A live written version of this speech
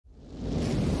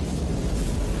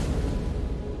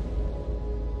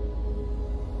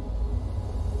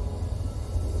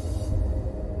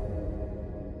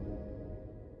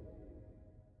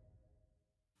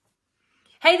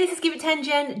Hey, this is giveitTEN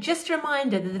Jen. Just a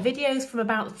reminder that the videos from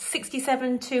about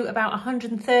 67 to about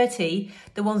 130,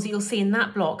 the ones that you'll see in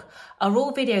that block, are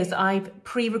all videos that I've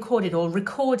pre-recorded or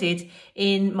recorded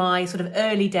in my sort of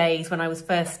early days when I was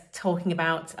first talking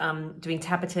about doing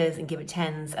tabatas and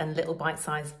giveitTENs and little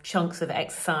bite-sized chunks of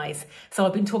exercise. So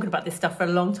I've been talking about this stuff for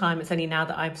a long time. It's only now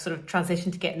that I've sort of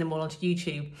transitioned to getting them all onto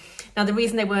YouTube. Now, the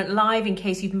reason they weren't live, in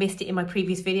case you've missed it in my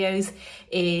previous videos,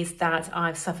 is that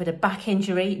I've suffered a back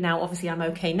injury. Now, obviously I'm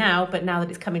okay now, but now that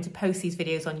it's coming to post these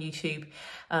videos on YouTube,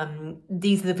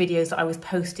 these are the videos that I was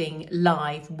posting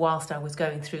live whilst I was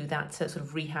going through that sort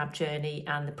of rehab journey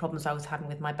and the problems I was having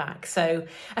with my back. So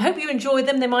I hope you enjoyed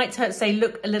them. They might say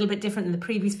look a little bit different than the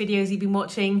previous videos you've been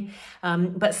watching,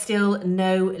 but still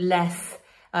no less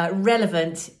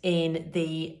relevant in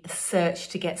the search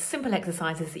to get simple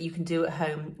exercises that you can do at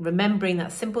home, remembering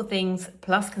that simple things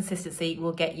plus consistency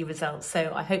will get you results.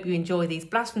 So I hope you enjoy these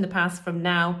blasts from the past from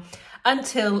now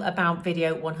until about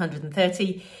video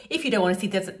 130. If you don't want to see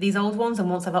these old ones,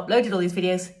 and once I've uploaded all these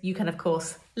videos, you can of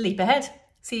course leap ahead.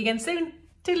 See you again soon.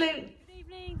 Toodaloo. Good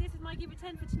evening, this is my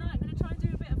giveitTEN for tonight. I'm going to try and do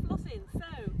a bit of flossing. So,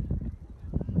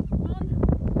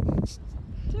 1,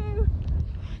 2,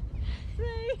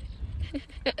 3,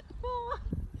 4,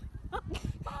 5,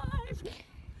 6,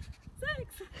 7,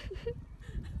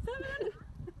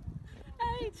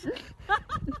 8,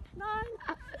 9,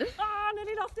 oh,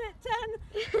 nearly lost it,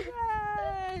 10,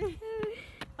 yay!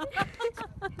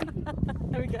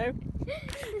 There we go.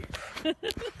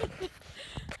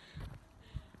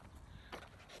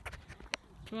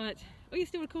 Right, are you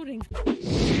still recording?